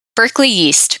Berkeley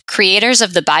Yeast, creators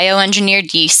of the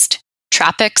bioengineered yeast,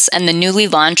 Tropics, and the newly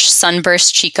launched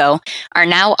Sunburst Chico, are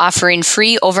now offering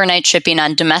free overnight shipping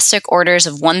on domestic orders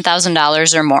of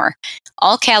 $1,000 or more.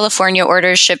 All California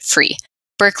orders ship free.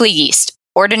 Berkeley Yeast,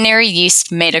 ordinary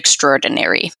yeast made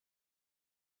extraordinary.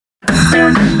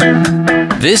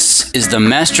 This is the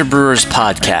Master Brewers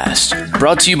Podcast,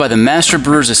 brought to you by the Master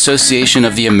Brewers Association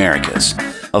of the Americas,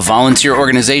 a volunteer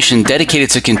organization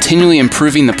dedicated to continually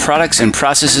improving the products and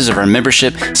processes of our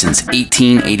membership since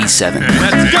 1887.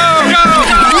 Let's go!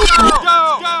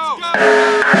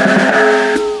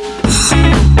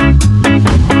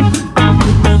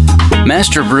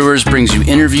 Master Brewers brings you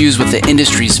interviews with the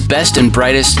industry's best and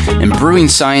brightest in brewing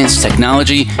science,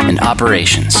 technology, and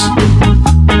operations.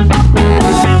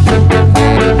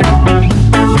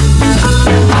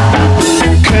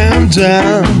 Calm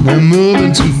down, I'm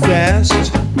moving too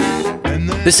fast.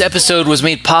 This episode was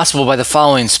made possible by the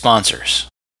following sponsors.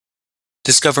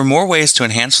 Discover more ways to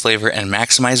enhance flavor and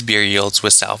maximize beer yields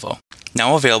with Salvo.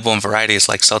 Now available in varieties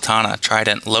like Sultana,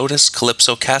 Trident, Lotus,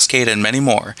 Calypso, Cascade, and many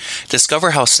more.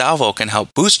 Discover how Salvo can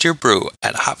help boost your brew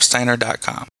at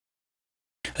hopsteiner.com.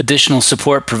 Additional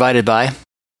support provided by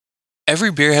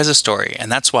Every beer has a story,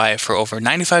 and that's why, for over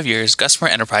 95 years, Gusmer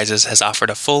Enterprises has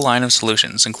offered a full line of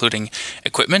solutions, including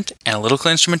equipment,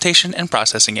 analytical instrumentation, and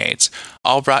processing aids,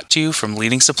 all brought to you from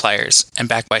leading suppliers and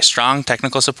backed by strong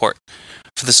technical support.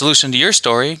 For the solution to your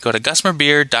story, go to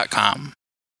gusmerbeer.com.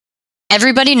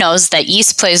 Everybody knows that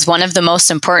yeast plays one of the most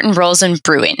important roles in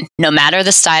brewing, no matter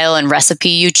the style and recipe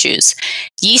you choose.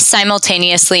 Yeast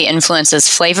simultaneously influences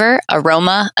flavor,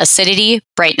 aroma, acidity,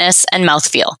 brightness, and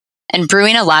mouthfeel. And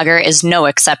brewing a lager is no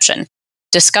exception.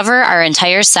 Discover our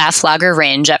entire SAF lager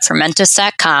range at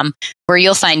Fermentus.com, where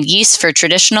you'll find yeast for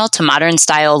traditional to modern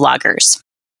style lagers.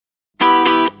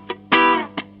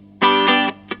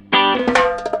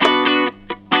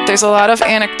 There's a lot of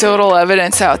anecdotal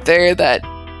evidence out there that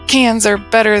cans are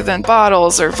better than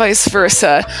bottles or vice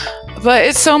versa, but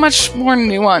it's so much more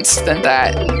nuanced than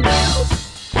that.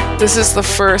 This is the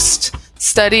first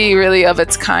study really of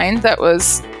its kind that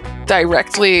was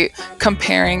directly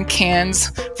comparing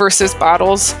cans versus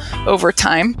bottles over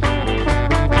time.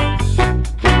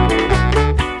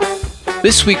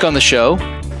 This week on the show,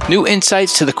 new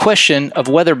insights to the question of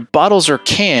whether bottles or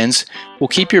cans will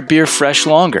keep your beer fresh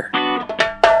longer.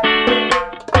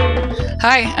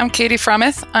 Hi, I'm Katie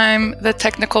Frometh. I'm the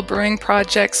Technical Brewing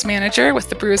Projects Manager with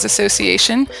the Brewers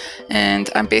Association, and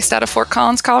I'm based out of Fort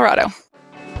Collins, Colorado.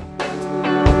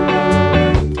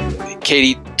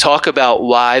 Katie, talk about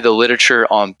why the literature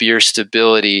on beer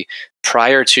stability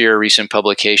prior to your recent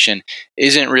publication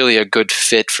isn't really a good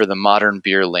fit for the modern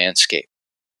beer landscape.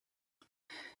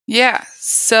 Yeah,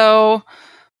 so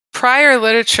prior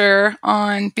literature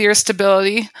on beer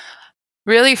stability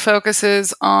really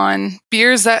focuses on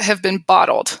beers that have been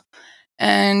bottled.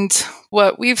 And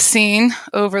what we've seen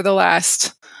over the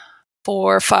last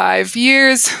 4 or 5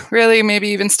 years, really maybe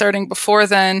even starting before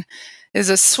then, is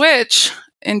a switch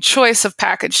in choice of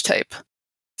package type.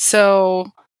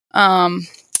 So,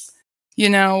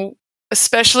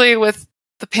 especially with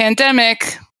the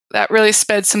pandemic, that really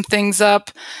sped some things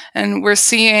up, and we're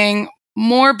seeing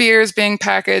more beers being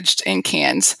packaged in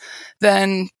cans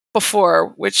than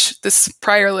before, which this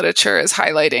prior literature is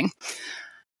highlighting.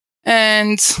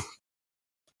 And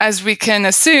as we can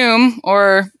assume,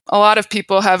 or a lot of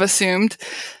people have assumed,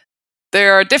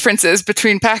 there are differences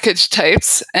between package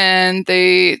types, and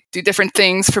they do different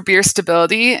things for beer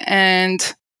stability.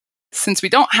 And since we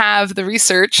don't have the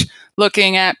research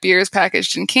looking at beers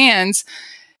packaged in cans,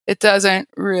 it doesn't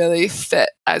really fit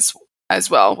as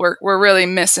well. We're really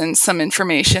missing some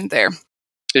information there.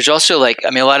 There's also a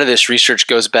lot of this research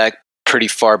goes back pretty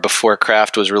far before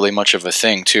craft was really much of a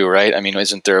thing too, right? I mean,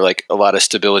 isn't there a lot of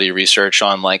stability research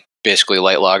on basically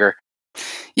light lager?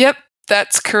 Yep,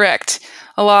 that's correct.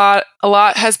 A lot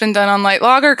has been done on light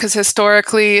lager because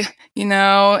historically, in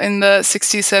the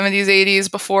 60s, 70s,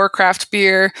 80s, before craft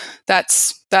beer, that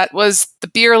was the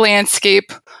beer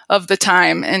landscape of the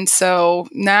time. And so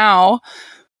now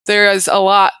there is a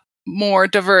lot more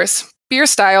diverse beer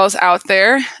styles out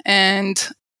there. And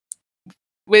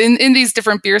in these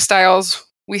different beer styles,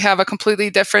 we have a completely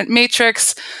different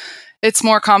matrix. It's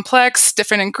more complex,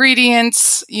 different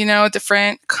ingredients,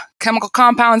 different chemical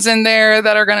compounds in there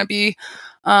that are going to be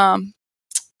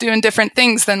doing different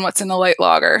things than what's in the light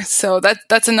lager. So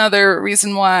that's another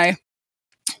reason why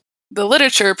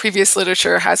the previous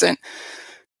literature hasn't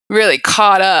really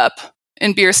caught up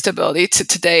in beer stability to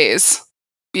today's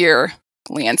beer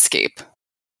landscape.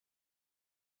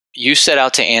 You set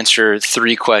out to answer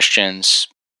 3 questions.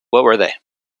 What were they?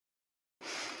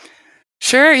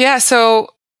 Sure, yeah. So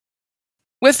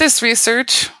with this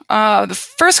research,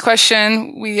 the first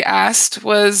question we asked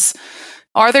was,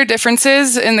 are there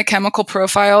differences in the chemical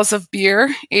profiles of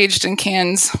beer aged in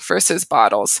cans versus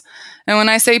bottles? And when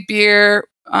I say beer,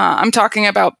 I'm talking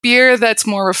about beer that's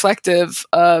more reflective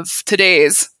of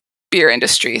today's beer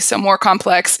industry, so more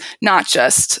complex, not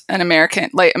just an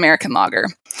light American lager.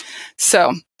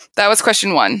 So that was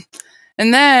question one.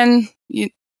 And then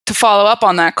to follow up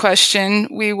on that question,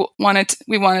 we wanted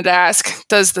to ask,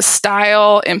 does the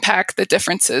style impact the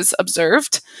differences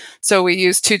observed? So we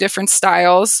used two different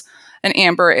styles, an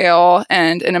amber ale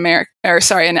and an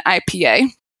IPA,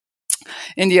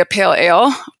 India Pale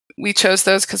Ale. We chose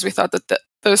those because we thought that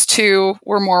those two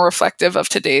were more reflective of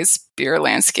today's beer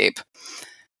landscape.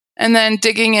 And then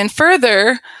digging in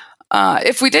further,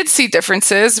 if we did see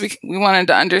differences, we wanted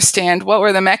to understand what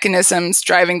were the mechanisms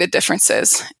driving the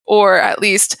differences, or at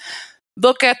least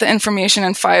look at the information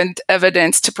and find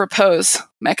evidence to propose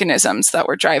mechanisms that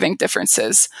were driving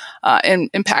differences in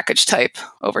package type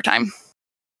over time.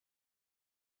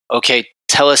 Okay,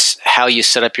 tell us how you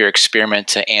set up your experiment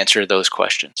to answer those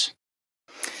questions.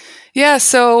 Yeah,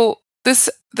 so this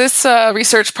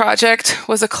research project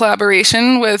was a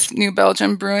collaboration with New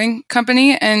Belgium Brewing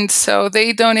Company, and so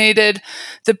they donated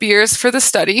the beers for the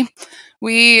study.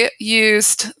 We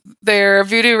used their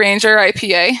Voodoo Ranger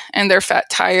IPA and their Fat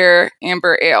Tire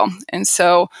Amber Ale, and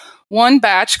so one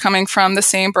batch coming from the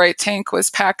same bright tank was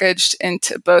packaged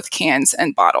into both cans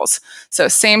and bottles. So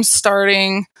same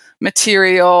starting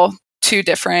material, two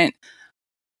different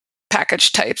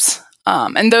package types.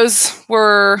 And those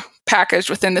were packaged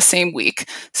within the same week.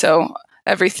 So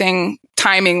everything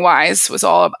timing-wise was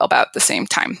all about the same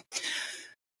time.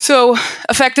 So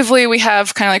effectively, we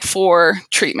have kind of like 4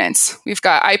 treatments. We've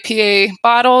got IPA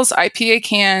bottles, IPA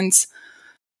cans,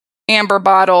 amber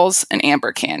bottles, and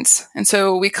amber cans. And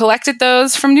so we collected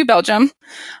those from New Belgium.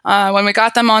 When we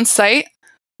got them on site,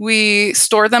 we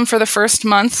stored them for the first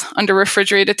month under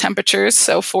refrigerated temperatures,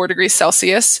 so 4 degrees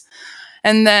Celsius.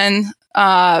 And then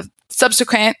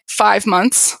subsequent 5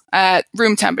 months at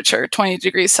room temperature, 20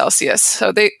 degrees Celsius.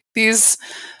 So these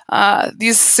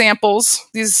samples,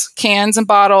 these cans and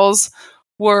bottles,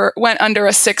 went under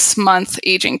a 6-month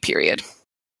aging period.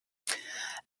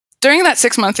 During that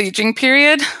 6-month aging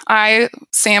period, I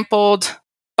sampled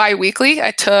bi-weekly.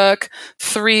 I took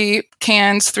 3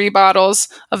 cans, 3 bottles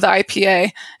of the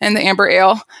IPA and the amber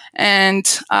ale, and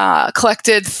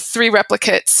collected 3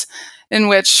 replicates in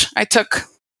which I took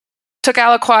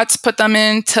aliquots, put them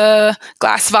into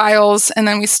glass vials, and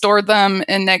then we stored them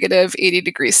in negative 80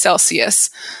 degrees Celsius.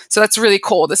 So that's really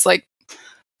cold. It's like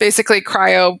basically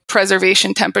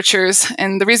cryopreservation temperatures.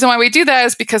 And the reason why we do that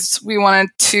is because we wanted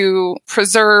to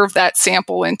preserve that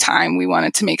sample in time. We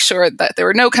wanted to make sure that there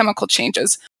were no chemical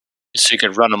changes. So you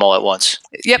could run them all at once.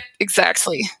 Yep,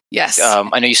 exactly. Yes.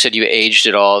 I know you said you aged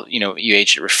it all, you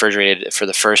aged it refrigerated for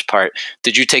the first part.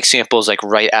 Did you take samples like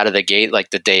right out of the gate,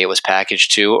 like the day it was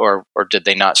packaged too, or did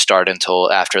they not start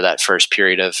until after that first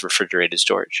period of refrigerated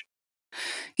storage?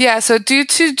 Yeah, so due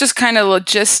to just kind of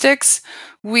logistics,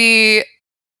 we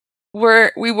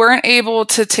weren't able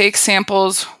to take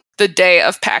samples the day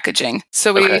of packaging.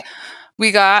 So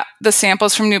we got the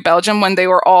samples from New Belgium when they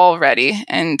were all ready.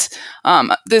 And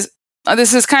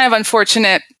this is kind of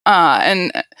unfortunate,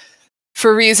 and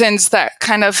for reasons that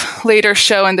kind of later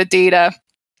show in the data.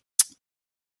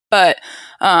 But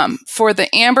for the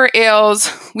amber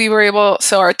ales, we were able,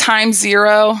 so our time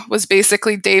 0 was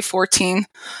basically day 14,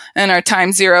 and our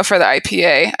time 0 for the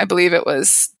IPA, I believe it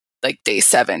was like day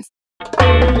 7.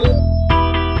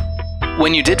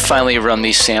 When you did finally run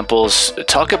these samples,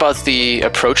 talk about the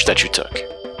approach that you took.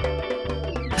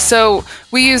 So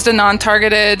we used a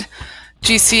non-targeted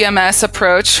GCMS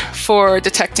approach for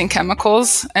detecting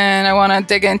chemicals, and I want to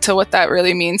dig into what that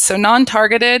really means. So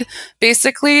non-targeted,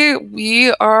 basically,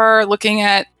 we are looking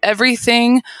at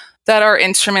everything that our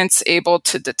instrument's able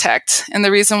to detect. And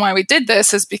the reason why we did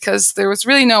this is because there was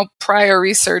really no prior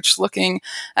research looking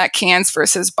at cans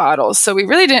versus bottles. So we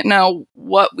really didn't know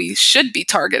what we should be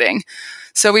targeting.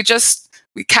 So we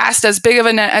cast as big of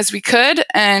a net as we could,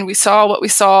 and we saw what we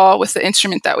saw with the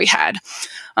instrument that we had.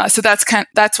 So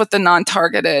that's what the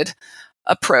non-targeted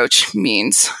approach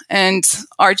means. And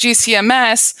our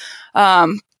GCMS,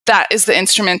 that is the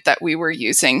instrument that we were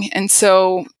using. And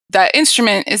so that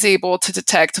instrument is able to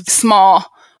detect small,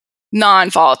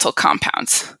 non-volatile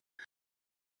compounds.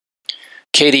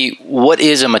 Katie, what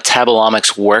is a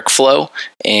metabolomics workflow,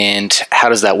 and how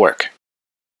does that work?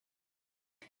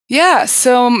 Yeah,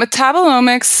 so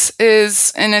metabolomics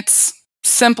is, in its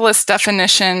simplest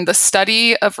definition, the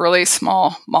study of really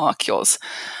small molecules.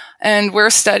 and we're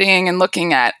studying and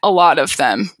looking at a lot of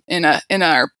them in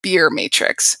our beer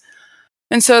matrix.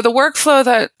 And so the workflow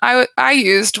that I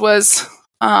used was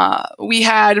we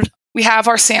have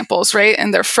our samples, right?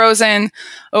 And they're frozen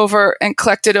over and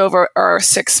collected over our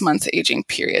 6-month aging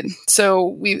period. So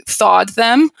we thawed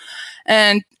them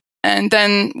and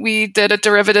then we did a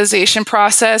derivatization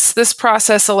process. This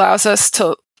process allows us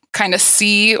to kind of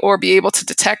see or be able to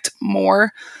detect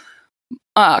more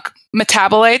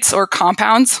metabolites or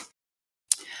compounds,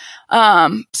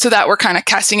 so that we're kind of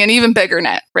casting an even bigger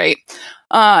net, right?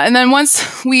 And then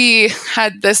once we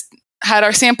had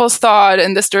our samples thawed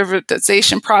and this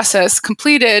derivatization process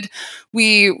completed,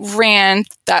 we ran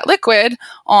that liquid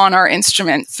on our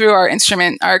instrument,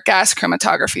 our gas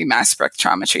chromatography mass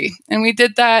spectrometry. And we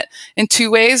did that in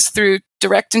 2 ways, through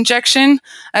direct injection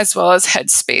as well as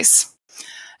headspace.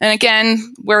 And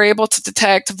again, we're able to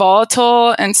detect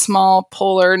volatile and small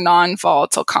polar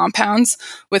non-volatile compounds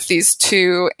with these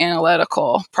 2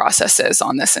 analytical processes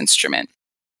on this instrument.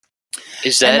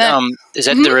 Is that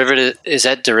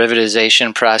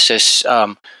derivatization process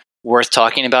worth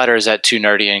talking about, or is that too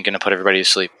nerdy and going to put everybody to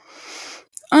sleep?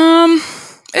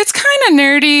 It's kind of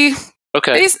nerdy.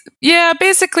 Okay.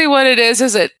 Basically what it is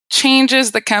it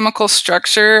changes the chemical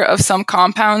structure of some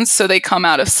compounds so they come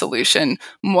out of solution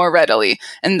more readily.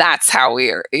 And that's how we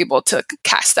are able to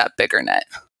cast that bigger net.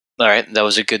 All right. That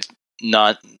was a good,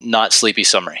 not sleepy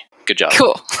summary. Good job.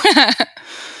 Cool.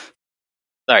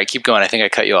 All right. Keep going. I think I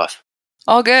cut you off.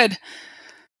 All good.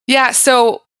 Yeah.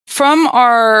 So from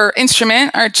our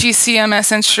instrument, our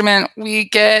GCMS instrument, we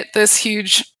get this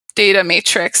huge data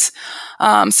matrix.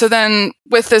 So then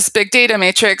with this big data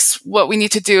matrix, what we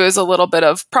need to do is a little bit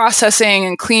of processing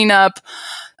and cleanup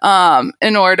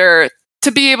in order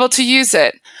to be able to use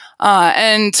it.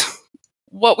 And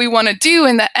what we want to do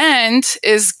in the end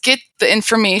is get the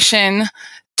information,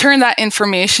 turn that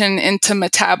information into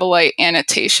metabolite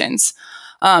annotations.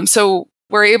 So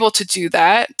we're able to do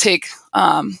that, take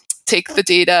the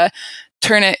data,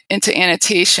 turn it into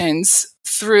annotations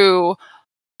through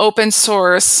open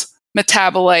source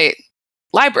metabolite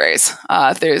libraries.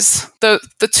 There's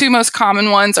the 2 most common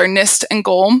ones are NIST and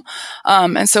GOLM.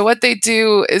 And so what they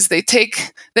do is they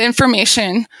take the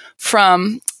information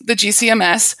from the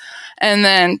GCMS and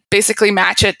then basically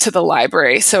match it to the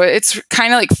library. So it's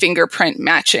kind of like fingerprint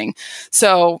matching.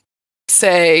 So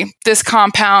say this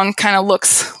compound kind of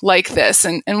looks like this,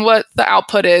 and what the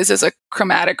output is a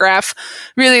chromatograph.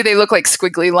 Really, they look like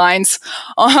squiggly lines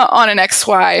on an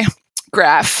XY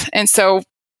graph. And so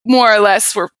more or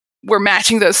less we're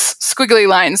matching those squiggly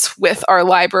lines with our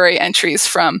library entries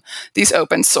from these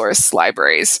open source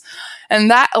libraries.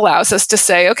 And that allows us to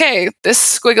say, okay,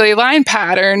 this squiggly line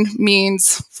pattern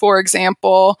means, for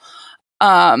example,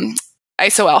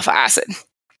 isoalpha acid,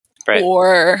 right,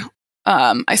 or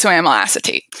isoamyl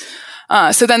acetate.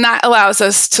 So then that allows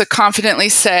us to confidently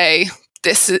say,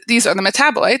 these are the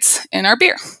metabolites in our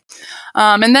beer.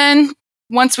 And then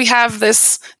once we have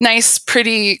this nice,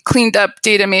 pretty cleaned up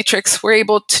data matrix, we're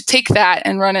able to take that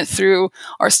and run it through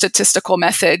our statistical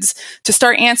methods to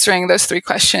start answering those 3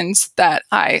 questions that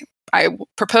I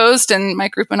proposed and my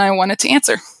group and I wanted to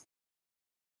answer.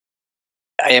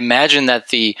 I imagine that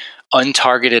the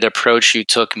untargeted approach you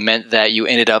took meant that you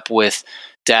ended up with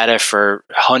data for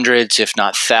hundreds, if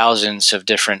not thousands, of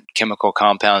different chemical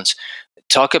compounds.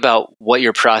 Talk about what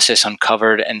your process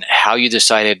uncovered and how you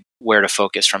decided where to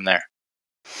focus from there.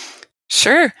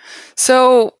 Sure.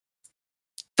 So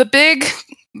the big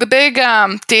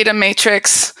data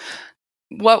matrix,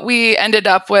 what we ended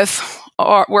up with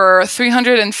were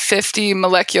 350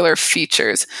 molecular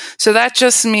features. So that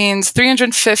just means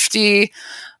 350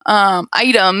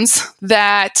 items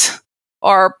that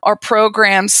our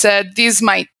program said these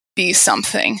might be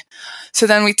something. So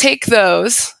then we take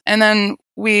those and then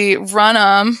we run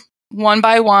them one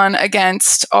by one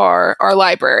against our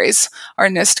libraries, our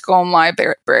NIST GOLM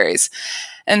libraries.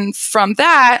 And from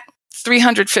that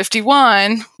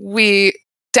 351, we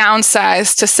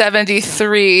downsized to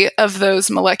 73 of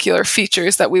those molecular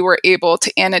features that we were able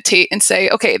to annotate and say,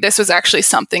 okay, this was actually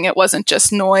something. It wasn't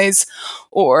just noise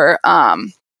or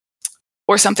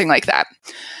something like that.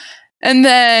 And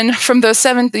then from those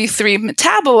 73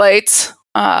 metabolites,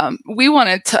 we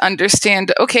wanted to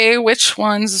understand, okay, which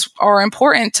ones are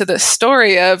important to the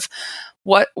story of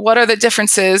what are the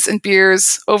differences in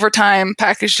beers over time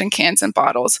packaged in cans and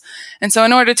bottles. And so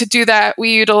in order to do that,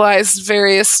 we utilized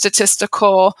various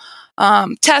statistical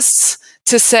tests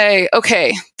to say,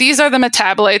 okay, these are the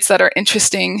metabolites that are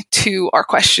interesting to our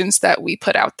questions that we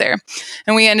put out there.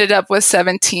 And we ended up with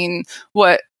 17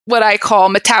 what I call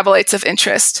metabolites of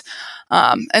interest.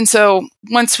 And so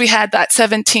once we had that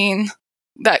 17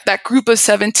 that group of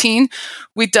 17,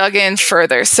 we dug in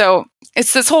further. So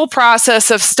it's this whole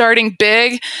process of starting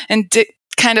big and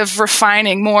kind of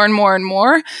refining more and more and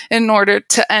more in order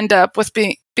to end up with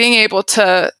being able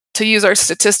to use our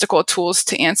statistical tools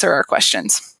to answer our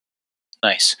questions.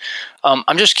 Nice.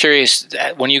 I'm just curious,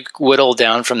 when you whittle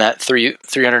down from that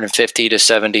 350 to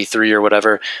 73 or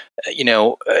whatever,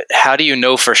 how do you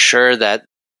know for sure that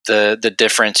the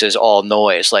difference is all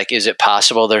noise? Like, is it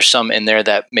possible there's some in there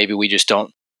that maybe we just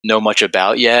don't know much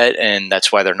about yet, and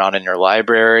that's why they're not in your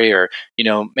library? Or,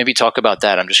 maybe talk about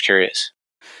that. I'm just curious.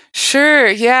 Sure.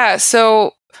 Yeah.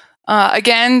 So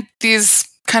again, these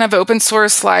kind of open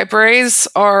source libraries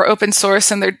are open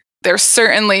source, and they're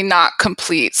certainly not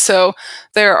complete. So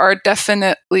there are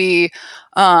definitely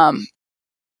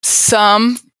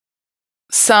some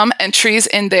entries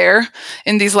in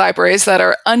these libraries that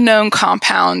are unknown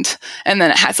compound, and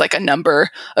then it has like a number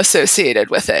associated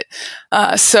with it.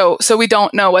 So we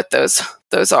don't know what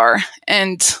those are.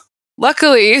 And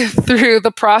luckily, through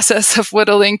the process of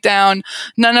whittling down,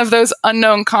 none of those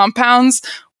unknown compounds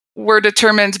were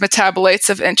determined metabolites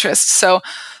of interest. So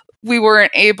we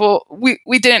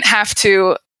didn't have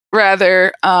to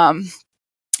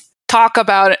talk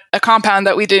about a compound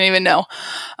that we didn't even know.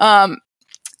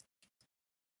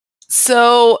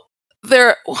 So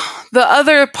the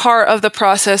other part of the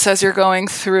process as you're going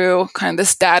through kind of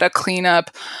this data cleanup,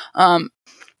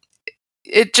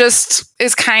 it just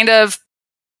is kind of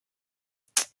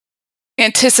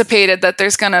anticipated that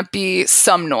there's going to be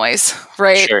some noise,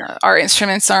 right? Sure. Our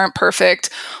instruments aren't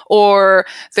perfect, or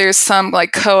there's some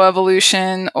like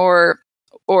coevolution or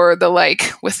the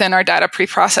like within our data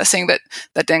pre-processing that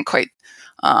didn't quite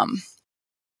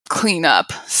clean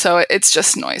up. So it's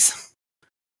just noise.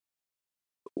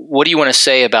 What do you want to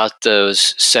say about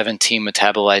those 17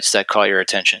 metabolites that caught your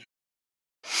attention?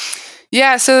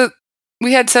 Yeah, so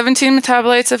we had 17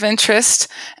 metabolites of interest,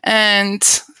 and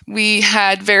we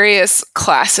had various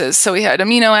classes. So we had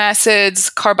amino acids,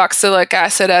 carboxylic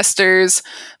acid esters,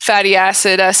 fatty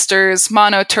acid esters,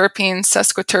 monoterpenes,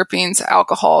 sesquiterpenes,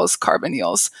 alcohols,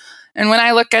 carbonyls. And when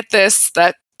I look at this,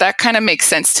 that kind of makes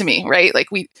sense to me, right? Like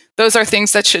those are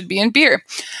things that should be in beer.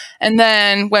 And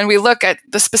then when we look at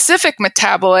the specific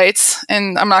metabolites,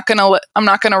 and I'm not going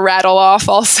to rattle off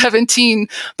all 17,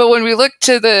 but when we look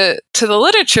to the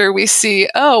literature, we see,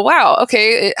 oh wow,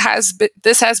 okay,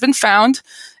 this has been found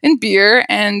in beer,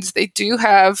 and they do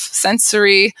have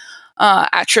sensory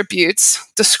attributes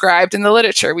described in the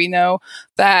literature. We know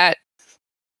that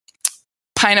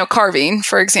pineocarvine,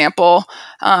 for example,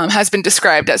 has been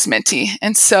described as minty.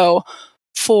 And so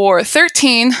for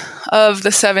 13 of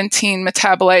the 17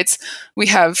 metabolites, we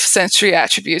have sensory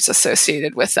attributes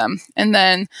associated with them. And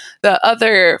then the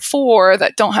other 4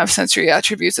 that don't have sensory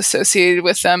attributes associated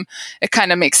with them, it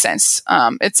kind of makes sense.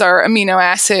 It's our amino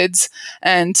acids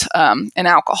and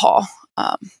alcohol.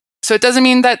 So it doesn't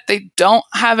mean that they don't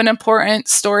have an important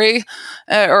story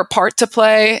or part to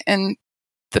play in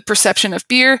the perception of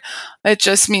beer. It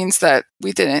just means that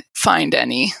we didn't find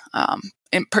any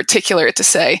in particular to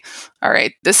say, all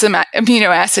right, this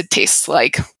amino acid tastes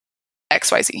like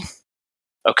XYZ.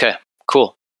 Okay,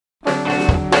 cool.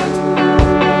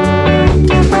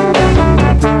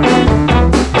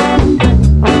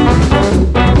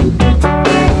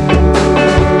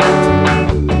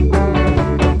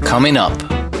 Coming up.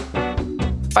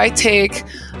 If I take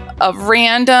a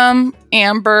random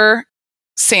amber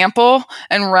sample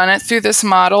and run it through this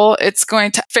model, it's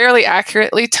going to fairly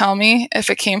accurately tell me if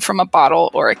it came from a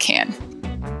bottle or a can.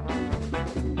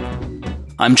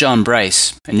 I'm John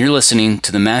Bryce, and you're listening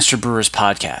to the Master Brewers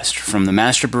Podcast from the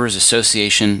Master Brewers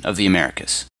Association of the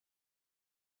Americas.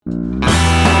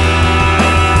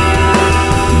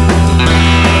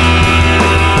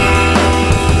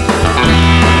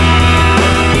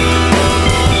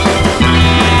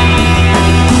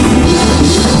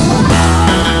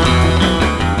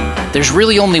 There's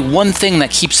really only one thing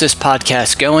that keeps this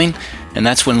podcast going, and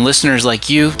that's when listeners like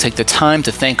you take the time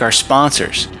to thank our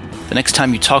sponsors. The next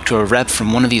time you talk to a rep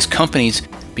from one of these companies,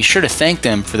 be sure to thank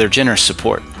them for their generous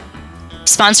support.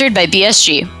 Sponsored by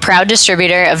BSG, proud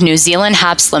distributor of New Zealand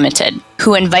Hops Limited,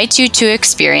 who invites you to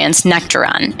experience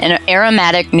Nectaron, an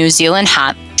aromatic New Zealand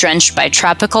hop drenched by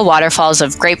tropical waterfalls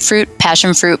of grapefruit,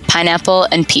 passion fruit, pineapple,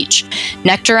 and peach.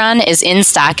 Nectaron is in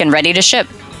stock and ready to ship.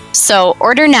 So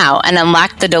order now and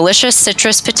unlock the delicious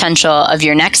citrus potential of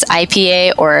your next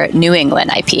IPA or New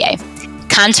England IPA.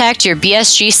 Contact your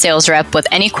BSG sales rep with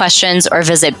any questions or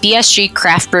visit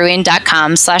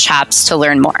bsgcraftbrewing.com/hops to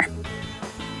learn more.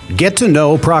 Get to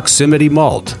know Proximity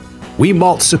Malt. We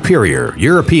malt superior,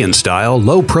 European-style,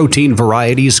 low-protein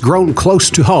varieties grown close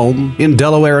to home in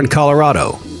Delaware and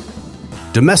Colorado.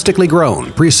 domestically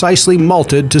grown, precisely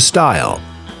malted to style.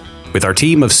 With our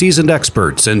team of seasoned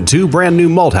experts and 2 brand new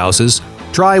malt houses,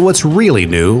 try what's really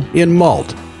new in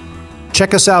malt.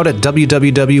 Check us out at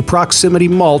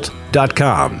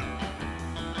www.proximitymalt.com.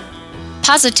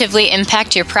 Positively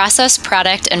impact your process,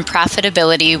 product, and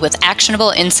profitability with actionable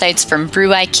insights from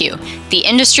BrewIQ, the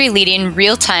industry-leading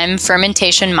real-time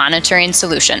fermentation monitoring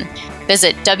solution.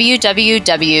 Visit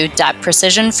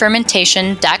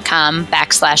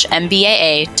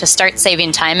www.precisionfermentation.com/MBAA to start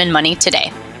saving time and money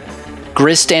today.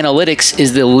 Grist Analytics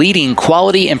is the leading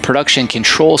quality and production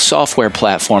control software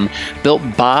platform built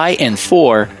by and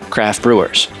for craft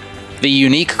brewers. The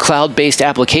unique cloud-based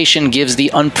application gives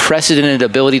the unprecedented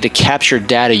ability to capture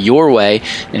data your way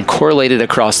and correlate it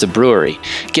across the brewery.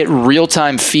 Get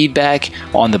real-time feedback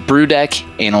on the brew deck,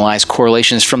 analyze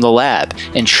correlations from the lab,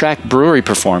 and track brewery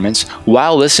performance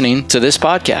while listening to this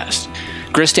podcast.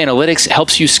 Grist Analytics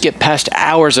helps you skip past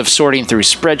hours of sorting through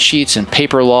spreadsheets and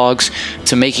paper logs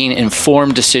to making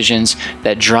informed decisions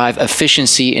that drive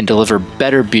efficiency and deliver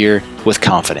better beer with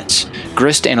confidence.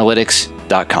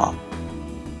 GristAnalytics.com.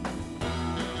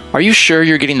 Are you sure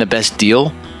you're getting the best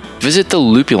deal? Visit the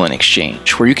Lupulin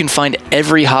Exchange, where you can find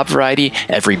every hop variety,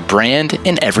 every brand,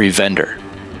 and every vendor.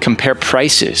 Compare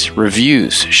prices,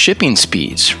 reviews, shipping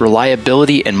speeds,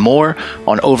 reliability, and more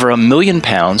on over 1 million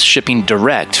pounds shipping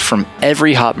direct from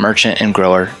every hop merchant and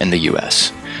grower in the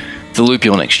U.S. The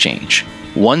Lupulin Exchange.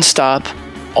 One stop,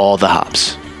 all the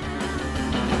hops.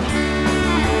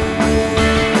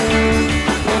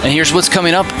 And here's what's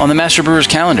coming up on the Master Brewers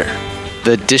calendar.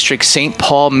 The District St.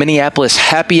 Paul, Minneapolis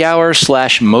Happy Hour /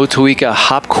 Motueka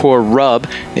Hopcore Rub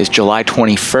is July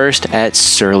 21st at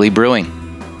Surly Brewing.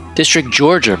 District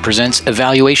Georgia presents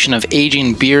Evaluation of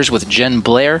Aging Beers with Jen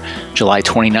Blair, July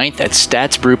 29th at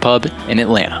Stats Brew Pub in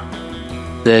Atlanta.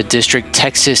 The District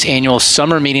Texas Annual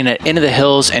Summer Meeting at Inn of the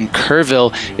Hills and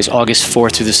Kerrville is August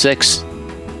 4th through the 6th.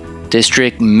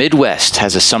 District Midwest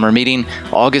has a summer meeting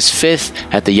August 5th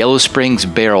at the Yellow Springs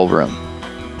Barrel Room.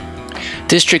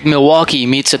 District Milwaukee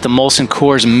meets at the Molson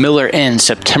Coors Miller Inn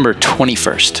September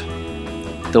 21st.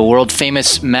 The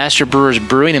world-famous Master Brewers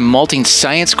Brewing and Malting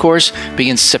Science course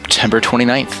begins September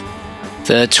 29th.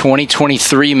 The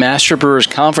 2023 Master Brewers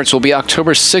Conference will be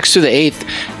October 6th through the 8th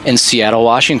in Seattle,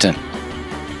 Washington.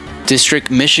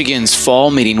 District Michigan's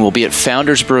fall meeting will be at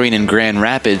Founders Brewing in Grand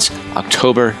Rapids,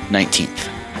 October 19th.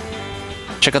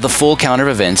 Check out the full calendar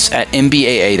of events at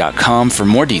mbaa.com for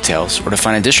more details or to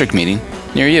find a district meeting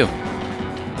near you.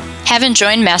 Haven't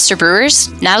joined Master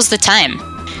Brewers? Now's the time.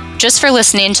 Just for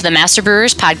listening to the Master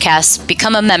Brewers podcast,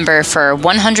 become a member for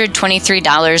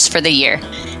 $123 for the year.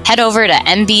 Head over to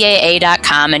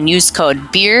mbaa.com and use code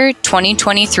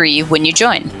BEER2023 when you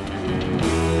join.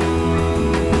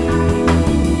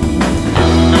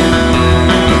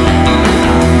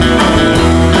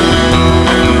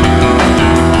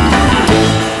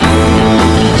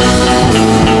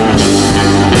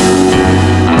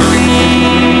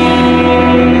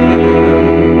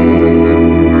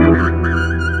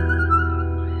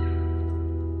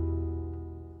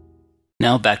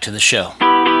 Now back to the show.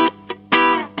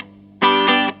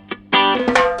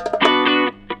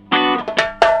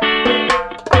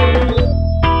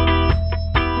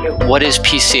 What is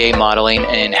PCA modeling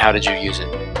and how did you use it?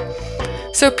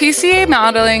 So PCA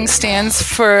modeling stands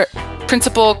for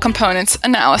Principal Components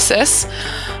Analysis.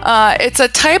 It's a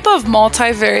type of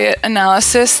multivariate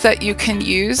analysis that you can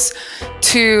use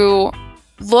to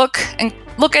look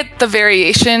at the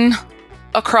variation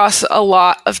across a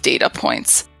lot of data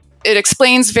points. It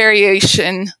explains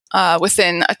variation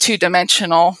within a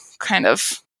two-dimensional kind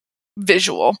of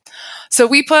visual. So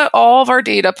we put all of our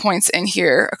data points in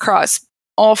here across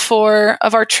all 4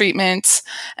 of our treatments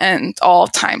and all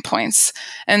time points.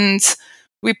 And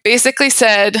we basically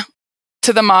said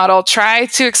to the model, try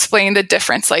to explain the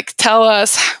difference. Like, tell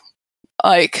us,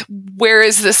 like, where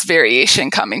is this variation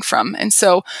coming from? And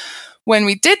so when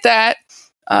we did that,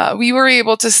 we were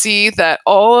able to see that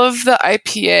all of the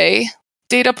IPA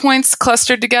data points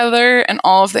clustered together and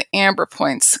all of the amber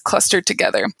points clustered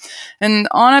together. And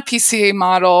on a PCA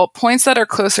model, points that are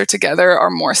closer together are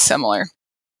more similar.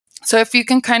 So if you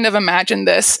can kind of imagine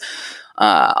this,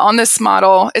 on this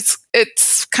model,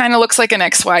 it's kind of looks like an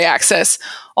XY axis.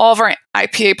 All of our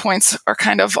IPA points are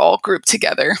kind of all grouped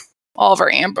together. All of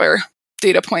our amber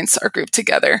data points are grouped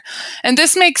together. And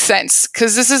this makes sense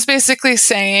because this is basically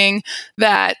saying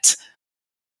that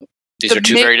These are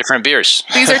two very different beers.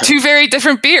 These are 2 very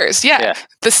different beers. Yeah.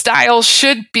 The style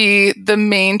should be the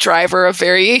main driver of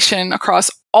variation across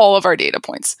all of our data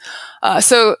points.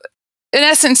 So in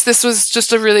essence, this was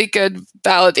just a really good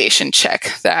validation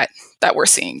check that we're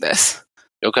seeing this.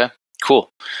 Okay,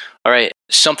 cool. All right.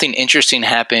 something interesting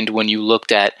happened when you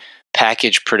looked at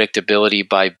package predictability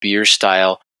by beer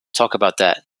style. Talk about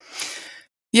that.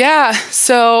 Yeah.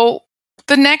 So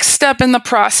the next step in the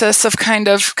process of kind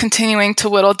of continuing to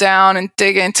whittle down and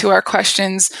dig into our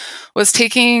questions was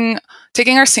taking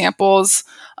our samples,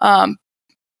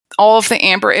 all of the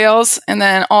amber ales and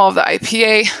then all of the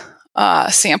IPA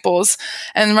samples,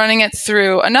 and running it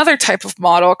through another type of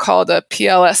model called a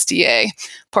PLSDA,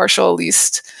 partial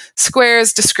least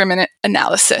squares discriminant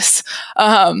analysis,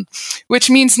 which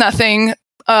means nothing.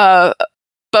 But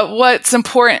what's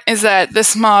important is that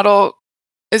this model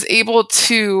is able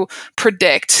to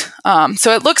predict.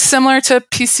 So it looks similar to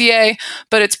PCA,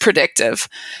 but it's predictive.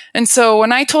 And so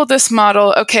when I told this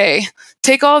model, okay,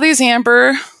 take all these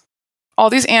amber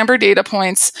data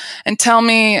points and tell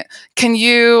me, can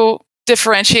you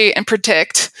differentiate and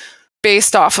predict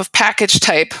based off of package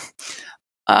type?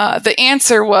 The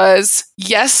answer was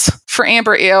yes for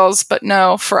amber ales, but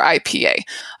no for IPA.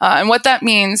 And what that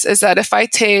means is that if I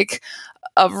take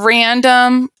a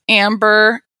random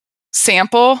amber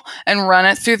sample and run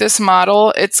it through this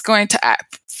model, it's going to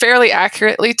fairly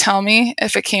accurately tell me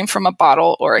if it came from a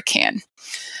bottle or a can.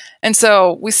 And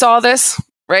so we saw this,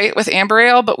 right, with amber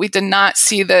ale, but we did not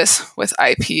see this with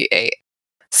IPA.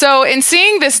 So in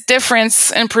seeing this difference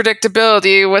in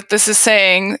predictability, what this is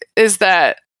saying is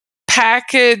that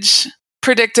package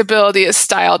predictability is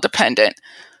style dependent,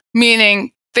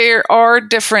 meaning there are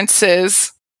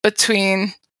differences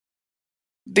between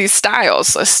these styles.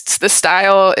 The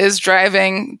style is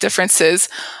driving differences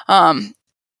in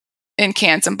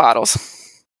cans and bottles.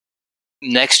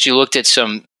 Next, you looked at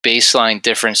some baseline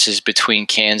differences between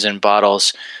cans and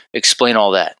bottles. Explain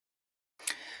all that.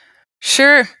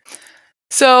 Sure.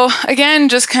 So again,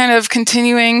 just kind of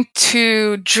continuing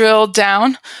to drill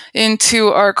down into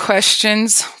our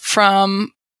questions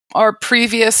from our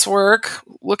previous work,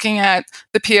 looking at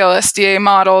the PLSDA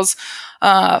models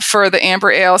for the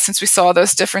amber ale. Since we saw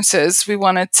those differences, we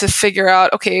wanted to figure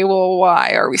out, okay, well,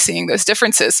 why are we seeing those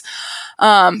differences?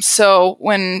 So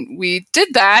when we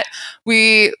did that,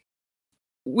 when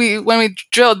we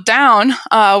drilled down,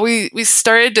 we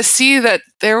started to see that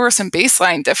there were some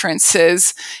baseline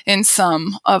differences in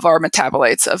some of our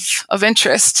metabolites of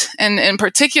interest. And in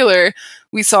particular,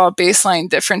 we saw baseline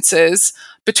differences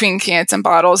between cans and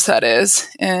bottles, that is,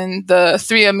 in the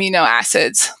 3 amino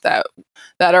acids that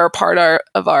are a part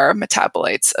of our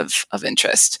metabolites of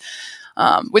interest,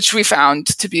 which we found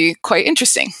to be quite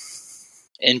interesting.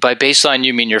 And by baseline,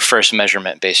 you mean your first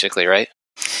measurement, basically, right?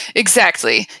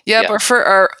 Exactly. Yep. Or for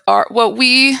our what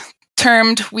we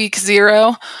termed week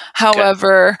 0.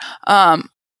 However,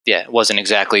 it wasn't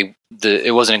exactly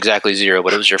 0,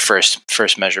 but it was your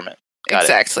first measurement. Got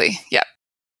exactly. it. Yep.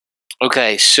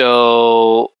 Okay.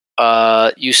 So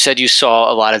you said you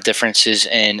saw a lot of differences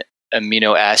in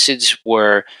amino acids.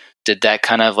 Did that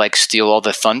kind of like steal all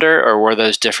the thunder, or were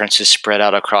those differences spread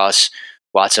out across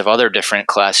lots of other different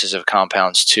classes of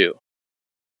compounds too?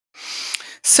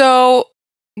 So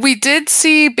we did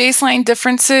see baseline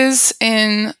differences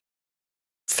in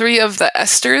 3 of the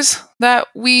esters that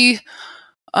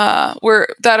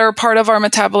that are part of our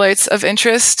metabolites of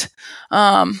interest.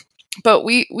 But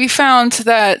we found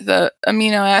that the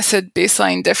amino acid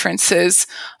baseline differences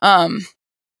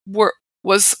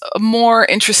was a more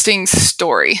interesting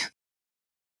story.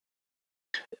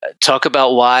 Talk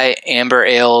about why amber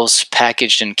ales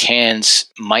packaged in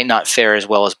cans might not fare as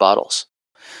well as bottles.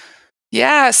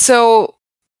 Yeah, so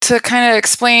to kind of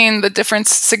explain the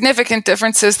significant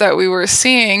differences that we were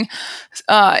seeing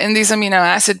in these amino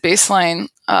acid baseline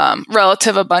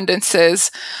relative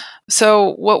abundances.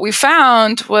 So what we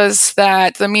found was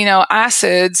that the amino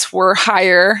acids were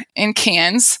higher in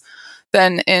cans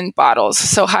than in bottles,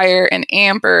 so higher in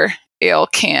amber ale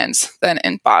cans than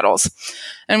in bottles.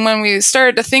 And when we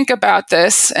started to think about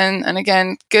this, and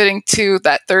again, getting to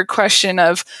that third question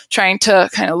of trying to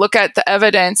kind of look at the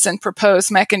evidence and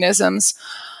propose mechanisms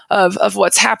of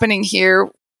what's happening here,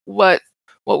 what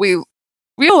we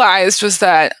realized was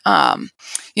that,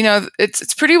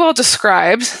 it's pretty well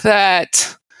described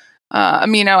that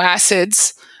amino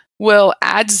acids will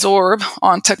adsorb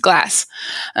onto glass.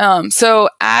 So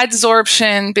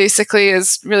adsorption basically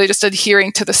is really just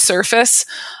adhering to the surface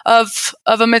of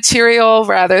a material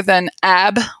rather than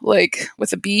like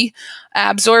with a B,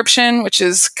 absorption, which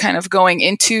is kind of going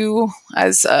into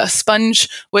as a sponge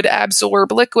would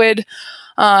absorb liquid.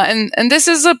 And this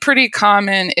is a pretty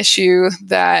common issue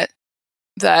that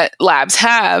labs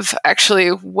have actually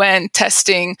when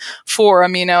testing for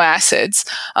amino acids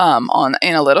on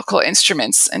analytical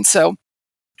instruments. And so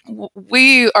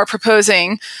we are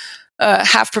proposing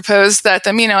have proposed that the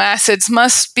amino acids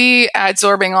must be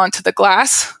adsorbing onto the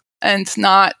glass and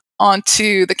not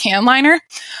onto the can liner.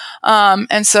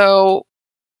 And so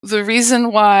the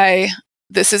reason why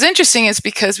this is interesting is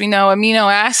because we know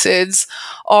amino acids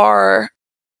are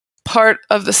part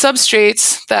of the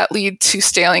substrates that lead to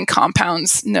staling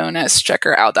compounds known as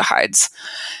Strecker aldehydes.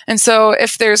 And so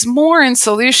if there's more in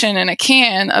solution in a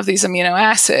can of these amino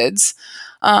acids,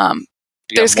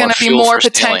 there's going to be more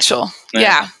potential.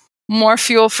 Yeah, more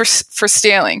fuel for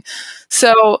staling.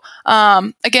 So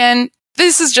again,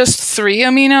 this is just 3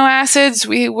 amino acids.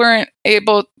 We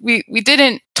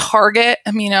didn't target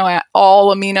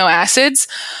all amino acids,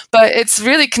 but it's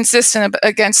really consistent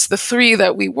against the 3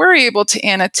 that we were able to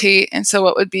annotate. And so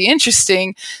what would be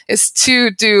interesting is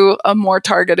to do a more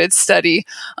targeted study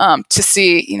to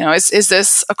see, is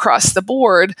this across the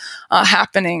board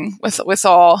happening with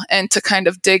all, and to kind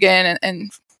of dig in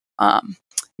and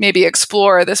maybe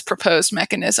explore this proposed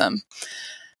mechanism.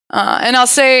 And I'll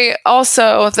say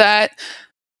also that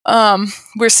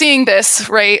we're seeing this,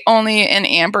 right, only in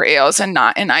amber ales and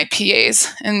not in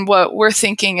IPAs. And what we're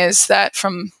thinking is that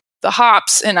from the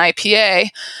hops in IPA,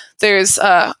 there's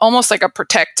almost like a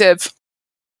protective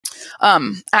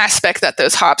aspect that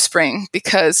those hops bring,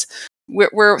 because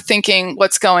we're thinking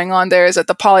what's going on there is that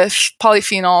the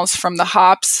polyphenols from the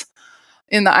hops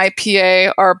in the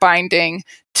IPA are binding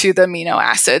to the amino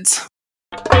acids.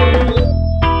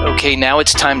 Okay, now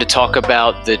it's time to talk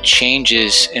about the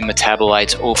changes in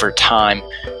metabolites over time.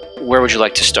 Where would you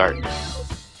like to start?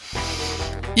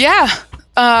 Yeah,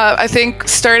 I think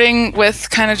starting with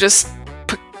kind of just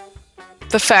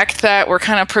the fact that we're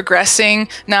kind of progressing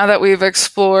now that we've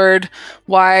explored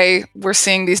why we're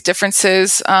seeing these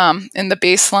differences in the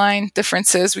baseline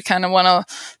differences. We kind of want to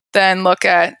then look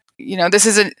at, this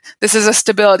is a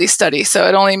stability study, so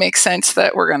it only makes sense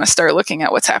that we're going to start looking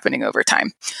at what's happening over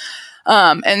time.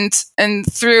 And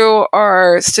through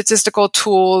our statistical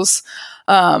tools,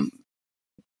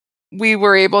 we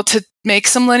were able to make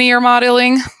some linear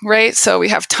modeling, right? So we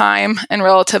have time and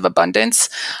relative abundance,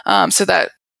 so that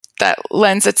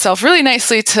lends itself really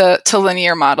nicely to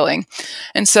linear modeling.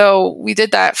 And so we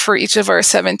did that for each of our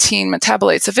 17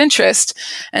 metabolites of interest.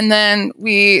 And then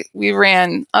we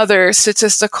ran other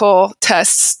statistical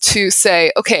tests to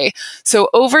say, okay, so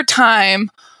over time,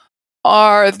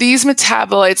 are these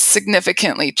metabolites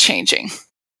significantly changing?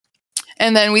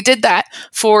 And then we did that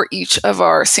for each of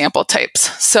our sample types.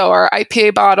 So our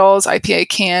IPA bottles, IPA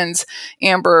cans,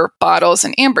 amber bottles,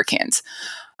 and amber cans.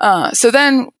 So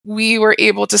then we were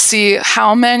able to see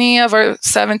how many of our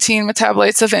 17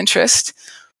 metabolites of interest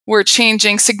were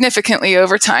changing significantly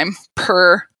over time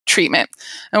per treatment.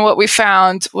 And what we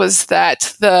found was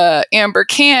that the amber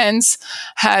cans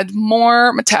had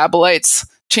more metabolites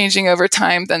changing over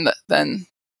time than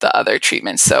the other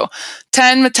treatments. So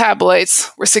 10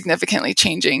 metabolites were significantly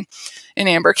changing in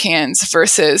amber cans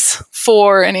versus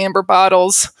 4 in amber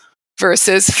bottles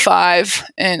versus 5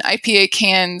 in IPA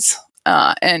cans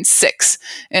and 6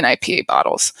 in IPA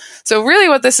bottles. So really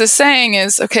what this is saying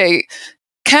is, okay,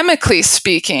 chemically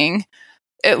speaking,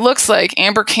 it looks like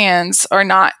amber cans are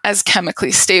not as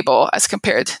chemically stable as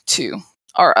compared to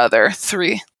our other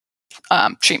 3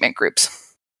 treatment groups.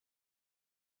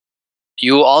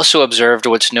 You also observed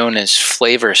what's known as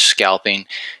flavor scalping.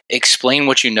 Explain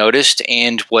what you noticed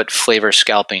and what flavor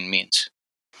scalping means.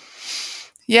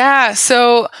 Yeah,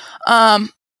 so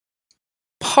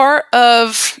part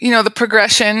of the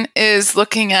progression is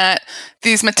looking at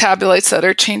these metabolites that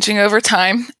are changing over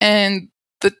time, and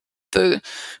the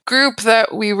group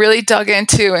that we really dug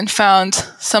into and found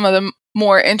some of the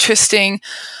more interesting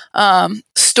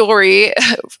story,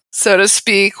 so to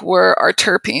speak, were our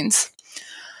terpenes.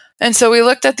 And so we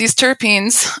looked at these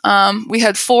terpenes. We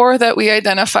had 4 that we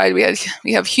identified. We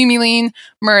have humulene,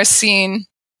 myrcene,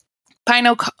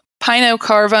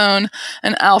 pinocarvone,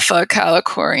 and alpha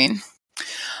calochlorine.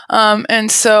 And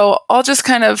so I'll just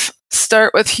kind of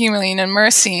start with humulene and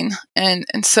myrcene.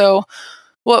 And so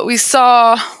what we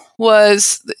saw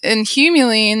was in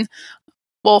humulene,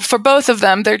 well, for both of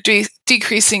them, they're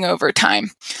decreasing over time.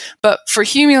 But for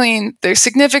humulene, they're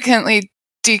significantly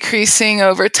decreasing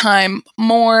over time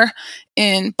more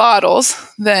in bottles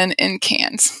than in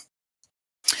cans.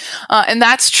 And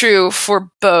that's true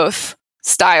for both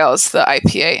styles, the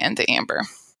IPA and the amber.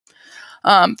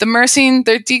 The myrcene,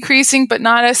 they're decreasing, but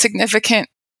not a significant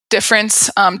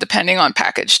difference depending on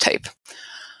package type.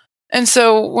 And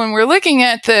so when we're looking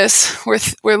at this, we're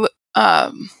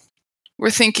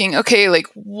thinking, okay, like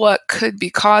what could be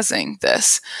causing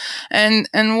this? And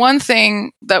one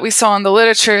thing that we saw in the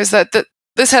literature is that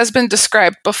this has been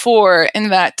described before in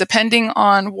that depending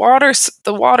on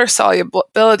the water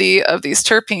solubility of these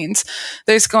terpenes,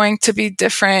 there's going to be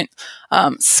different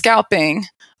scalping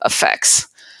effects.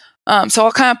 So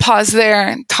I'll kind of pause there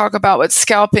and talk about what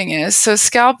scalping is. So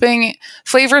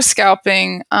flavor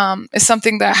scalping is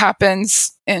something that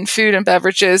happens in food and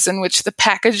beverages in which the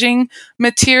packaging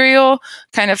material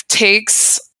kind of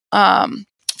takes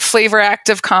flavor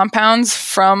active compounds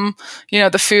from,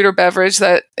 the food or beverage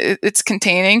that it's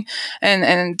containing,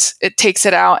 and it takes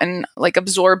it out and like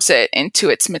absorbs it into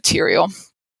its material.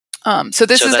 So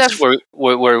that's where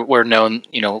we're known,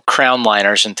 crown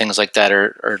liners and things like that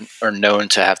are known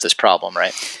to have this problem,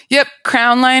 right? Yep,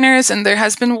 crown liners, and there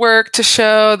has been work to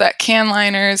show that can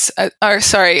liners,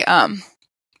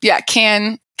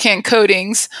 can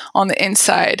coatings on the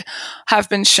inside have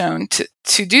been shown to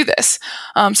do this.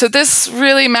 So this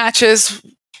really matches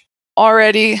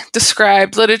already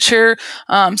described literature.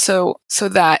 So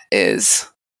that is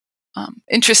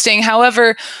interesting.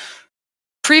 However,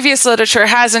 previous literature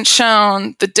hasn't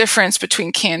shown the difference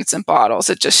between cans and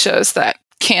bottles. It just shows that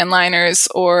can liners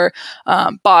or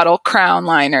bottle crown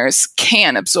liners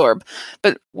can absorb.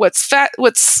 But what's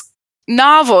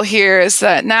novel here is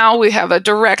that now we have a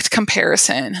direct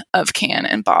comparison of can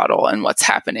and bottle and what's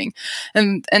happening,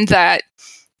 and that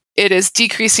it is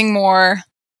decreasing more.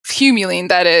 Humulene,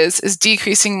 that is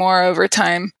decreasing more over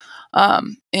time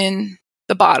in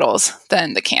the bottles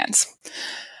than the cans.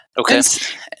 Okay,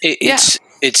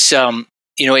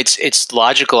 it's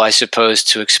logical, I suppose,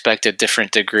 to expect a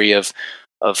different degree of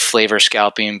flavor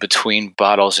scalping between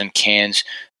bottles and cans.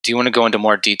 Do you want to go into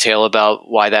more detail about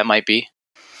why that might be?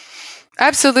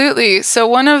 Absolutely. So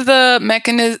one of the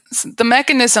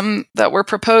mechanism that we're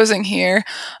proposing here,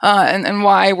 and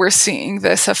why we're seeing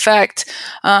this effect,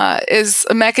 is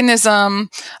a mechanism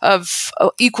of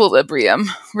equilibrium,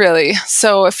 really.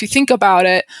 So if you think about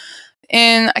it,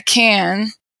 in a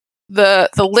can,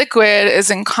 the liquid is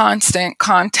in constant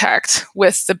contact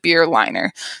with the beer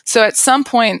liner. So at some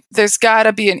point, there's got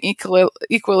to be an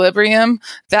equilibrium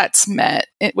that's met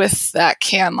with that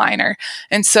can liner.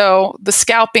 And so the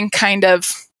scalping kind of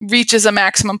reaches a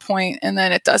maximum point and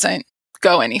then it doesn't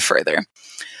go any further.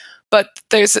 But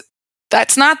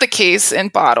that's not the case in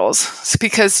bottles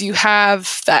because you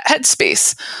have that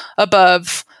headspace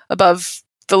above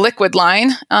the liquid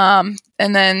line,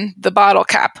 and then the bottle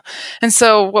cap. And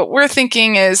so what we're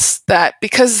thinking is that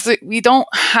because we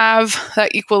don't have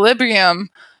that equilibrium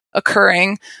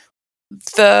occurring,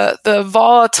 the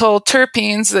volatile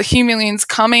terpenes, the humulenes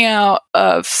coming out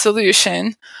of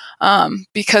solution,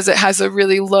 because it has a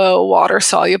really low water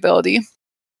solubility,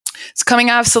 it's coming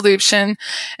out of solution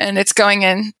and it's going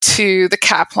into the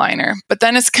cap liner, but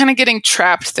then it's kind of getting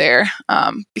trapped there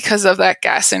because of that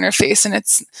gas interface, and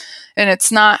it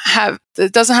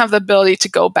doesn't have the ability to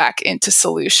go back into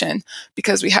solution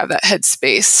because we have that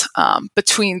headspace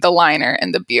between the liner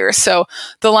and the beer. So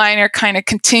the liner kind of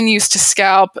continues to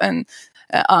scalp and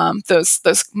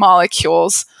those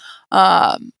molecules,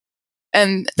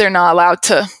 and they're not allowed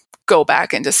to go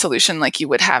back into solution like you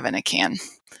would have in a can.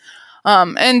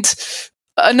 And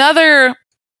another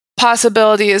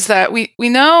possibility is that we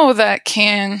know that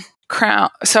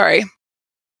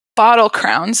bottle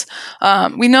crowns,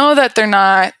 we know that they're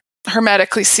not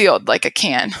hermetically sealed like a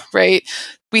can, right?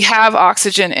 We have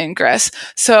oxygen ingress.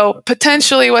 So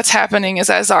potentially what's happening is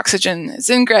as oxygen is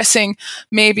ingressing,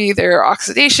 maybe there are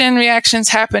oxidation reactions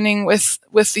happening with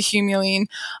the humulene,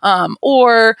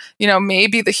 or,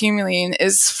 maybe the humulene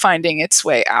is finding its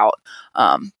way out.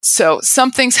 So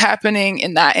something's happening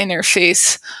in that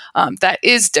interface that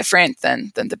is different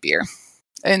than the beer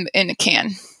in a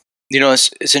can.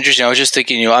 It's interesting. I was just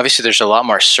thinking, obviously there's a lot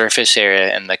more surface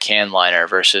area in the can liner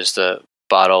versus the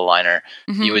bottle liner.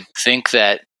 Mm-hmm. You would think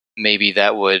that maybe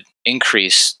that would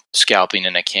increase scalping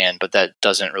in a can, but that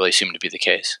doesn't really seem to be the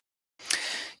case.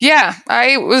 Yeah,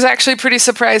 I was actually pretty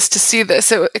surprised to see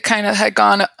this. It kind of had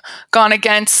gone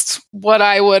against what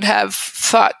I would have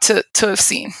thought to have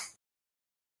seen.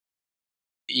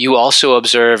 You also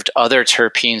observed other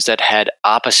terpenes that had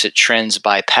opposite trends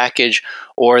by package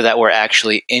or that were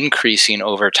actually increasing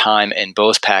over time in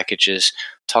both packages.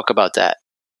 Talk about that.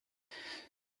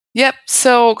 Yep.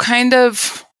 So kind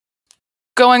of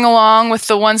going along with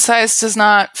the one size does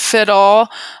not fit all,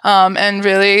 and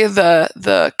really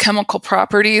the chemical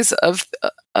properties of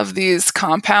these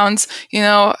compounds,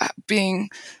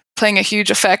 playing a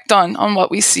huge effect on what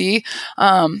we see.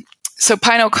 So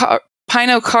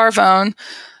pinocarvone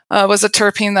was a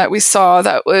terpene that we saw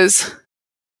that was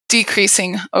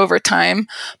decreasing over time,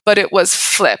 but it was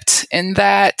flipped in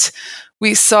that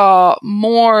we saw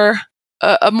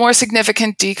a more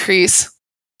significant decrease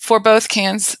for both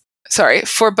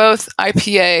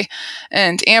IPA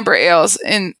and amber ales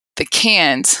in the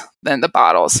cans than the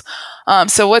bottles.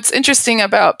 So what's interesting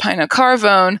about Pinot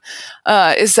Carvone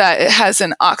is that it has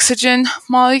an oxygen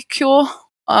molecule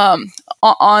on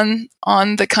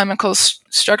the chemical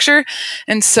structure,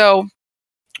 and so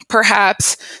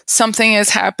perhaps something is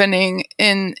happening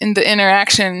in the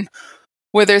interaction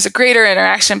where there's a greater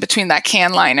interaction between that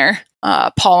can liner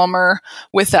polymer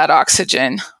with that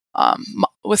oxygen on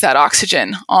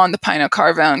the Pinot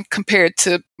Carvone compared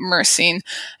to myrcene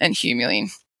and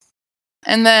humulene.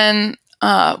 And then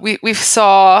we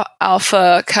saw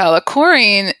alpha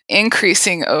calochlorine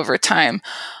increasing over time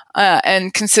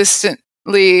and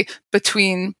consistently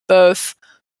between both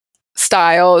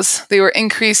styles. They were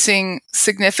increasing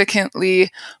significantly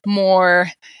more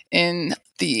in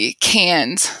the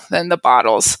cans than the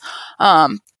bottles.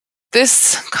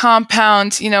 This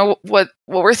compound, what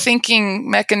we're thinking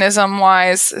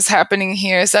mechanism-wise is happening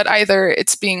here is that either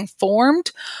it's being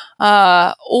formed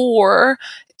or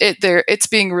it's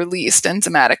being released,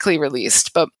 enzymatically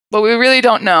released. But we really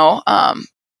don't know.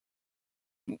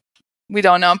 We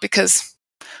don't know because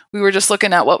we were just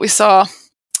looking at what we saw.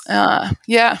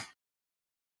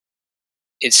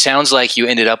 It sounds like you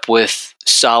ended up with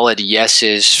solid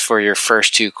yeses for your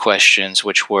first two questions,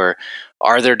 which were,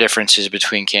 are there differences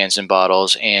between cans and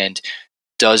bottles, and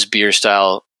does beer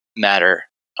style matter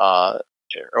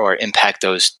or impact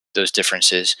those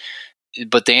differences?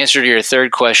 But the answer to your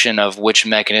third question of which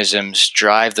mechanisms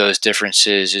drive those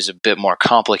differences is a bit more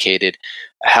complicated.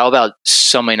 How about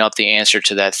summing up the answer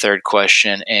to that third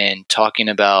question and talking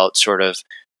about sort of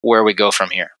where we go from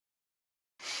here?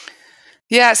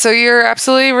 Yeah, so you're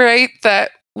absolutely right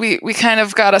that we kind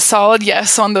of got a solid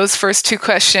yes on those first two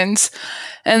questions.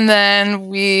 And then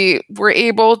we were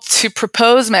able to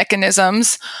propose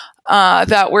mechanisms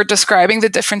that were describing the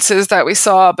differences that we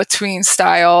saw between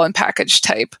style and package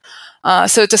type.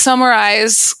 So to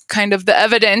summarize kind of the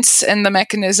evidence and the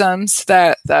mechanisms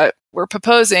that we're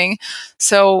proposing,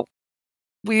 so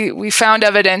we found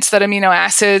evidence that amino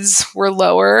acids were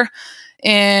lower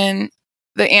in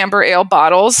the amber ale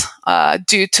bottles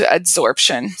due to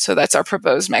adsorption. So that's our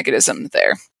proposed mechanism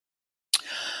there.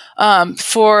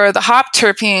 For the hop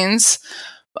terpenes,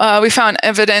 we found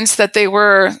evidence that they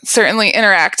were certainly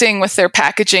interacting with their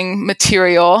packaging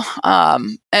material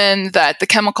and that the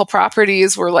chemical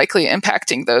properties were likely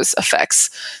impacting those effects.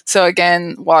 So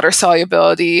again, water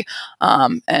solubility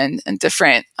and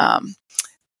different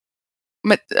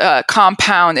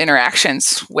compound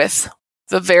interactions with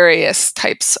the various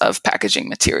types of packaging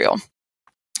material,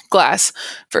 glass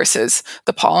versus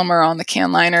the polymer on the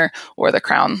can liner or the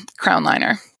crown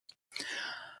liner.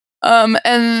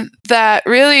 And that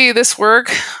really this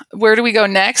work, where do we go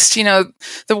next? The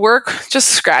work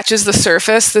just scratches the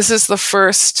surface. This is the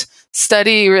first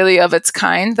study really of its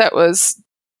kind that was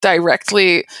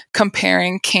directly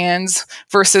comparing cans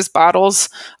versus bottles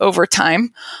over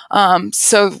time.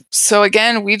 So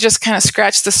again, we just kind of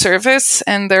scratched the surface,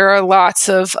 and there are lots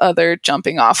of other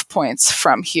jumping off points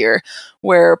from here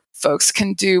where folks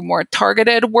can do more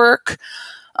targeted work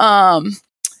on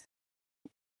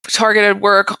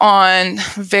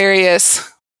various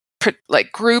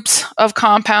groups of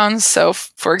compounds. So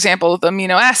for example, the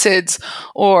amino acids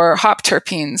or hop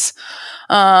terpenes.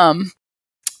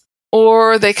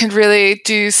 Or they can really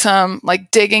do some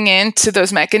digging into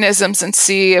those mechanisms and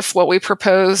see if what we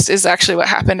proposed is actually what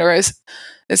happened or is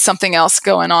something else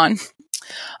going on.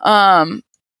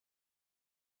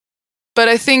 But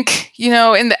I think,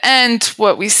 in the end,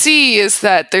 what we see is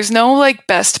that there's no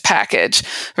best package,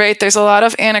 right? There's a lot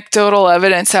of anecdotal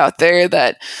evidence out there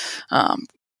that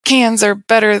cans are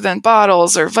better than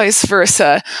bottles or vice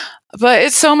versa. But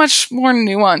it's so much more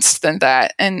nuanced than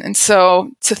that. And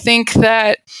so to think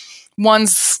that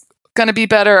one's going to be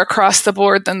better across the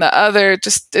board than the other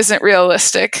just isn't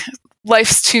realistic.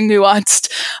 Life's too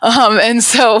nuanced. And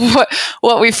so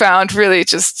what we found really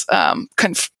just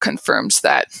confirms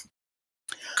that.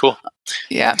 Cool.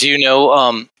 Yeah. Do you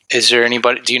know,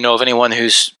 do you know of anyone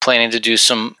who's planning to do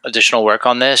some additional work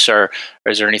on this, or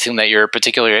is there anything that you're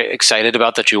particularly excited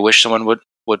about that you wish someone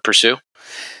would pursue?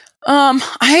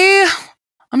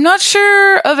 I'm not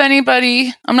sure of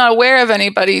anybody. I'm not aware of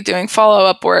anybody doing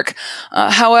follow-up work.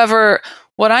 However,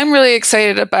 what I'm really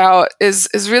excited about is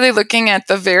really looking at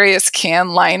the various can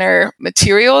liner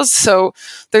materials. So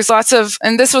there's lots of,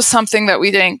 and this was something that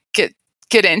we didn't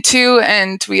get into,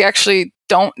 and we actually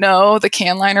don't know the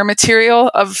can liner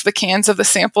material of the cans of the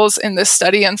samples in this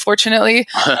study, unfortunately.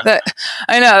 I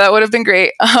know that would have been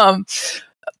great.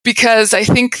 Because I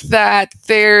think that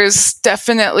there's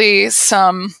definitely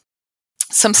some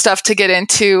some stuff to get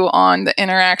into on the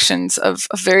interactions of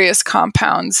various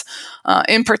compounds.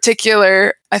 In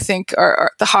particular, I think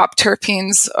are the hop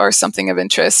terpenes are something of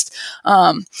interest,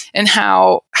 and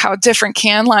how different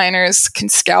can liners can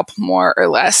scalp more or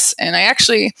less. And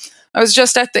I was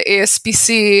just at the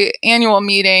ASBC annual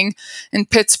meeting in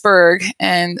Pittsburgh,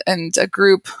 and a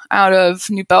group out of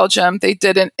New Belgium, they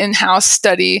did an in-house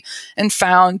study and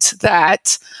found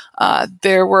that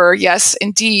there were, yes,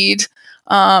 indeed,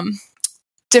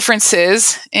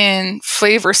 differences in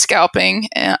flavor scalping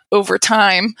over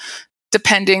time,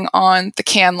 depending on the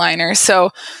can liner.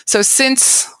 So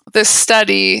since this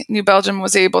study, New Belgium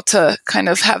was able to kind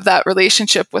of have that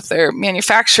relationship with their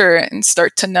manufacturer and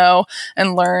start to know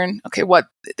and learn, okay, what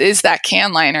is that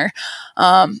can liner?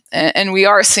 And we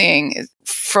are seeing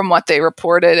from what they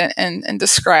reported and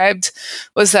described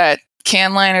was that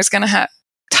can liner is going to have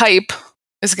type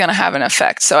is going to have an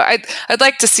effect. So I'd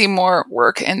like to see more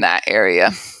work in that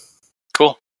area.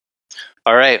 Cool.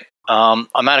 All right. I'm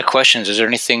out of questions. Is there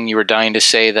anything you were dying to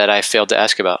say that I failed to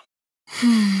ask about?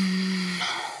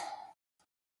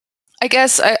 I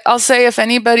guess I'll say if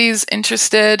anybody's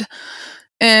interested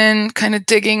in kind of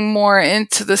digging more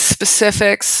into the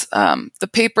specifics, the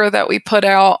paper that we put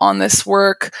out on this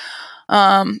work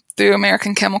through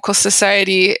American Chemical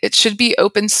Society, it should be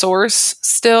open source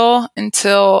still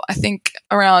until I think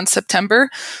around September.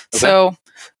 Okay. So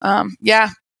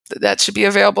that should be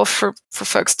available for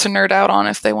folks to nerd out on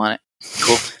if they want it.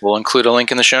 Cool. We'll include a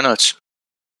link in the show notes.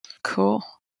 Cool.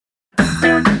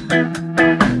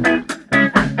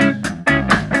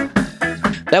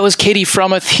 That was Katie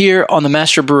Frommuth here on the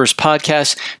Master Brewers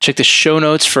Podcast. Check the show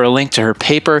notes for a link to her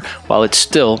paper while it's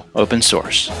still open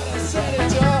source.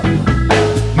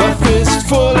 My fist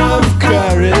full of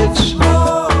courage.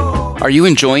 Are you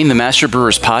enjoying the Master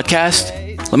Brewers Podcast?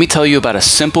 Let me tell you about a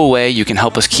simple way you can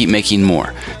help us keep making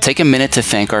more. Take a minute to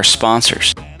thank our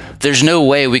sponsors. There's no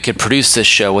way we could produce this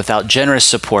show without generous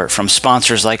support from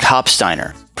sponsors like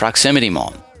Hopsteiner, Proximity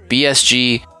Malt,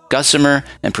 BSG, Gussamer,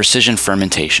 and Precision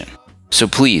Fermentation. So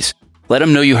please, let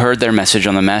them know you heard their message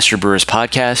on the Master Brewers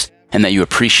Podcast and that you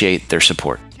appreciate their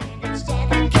support.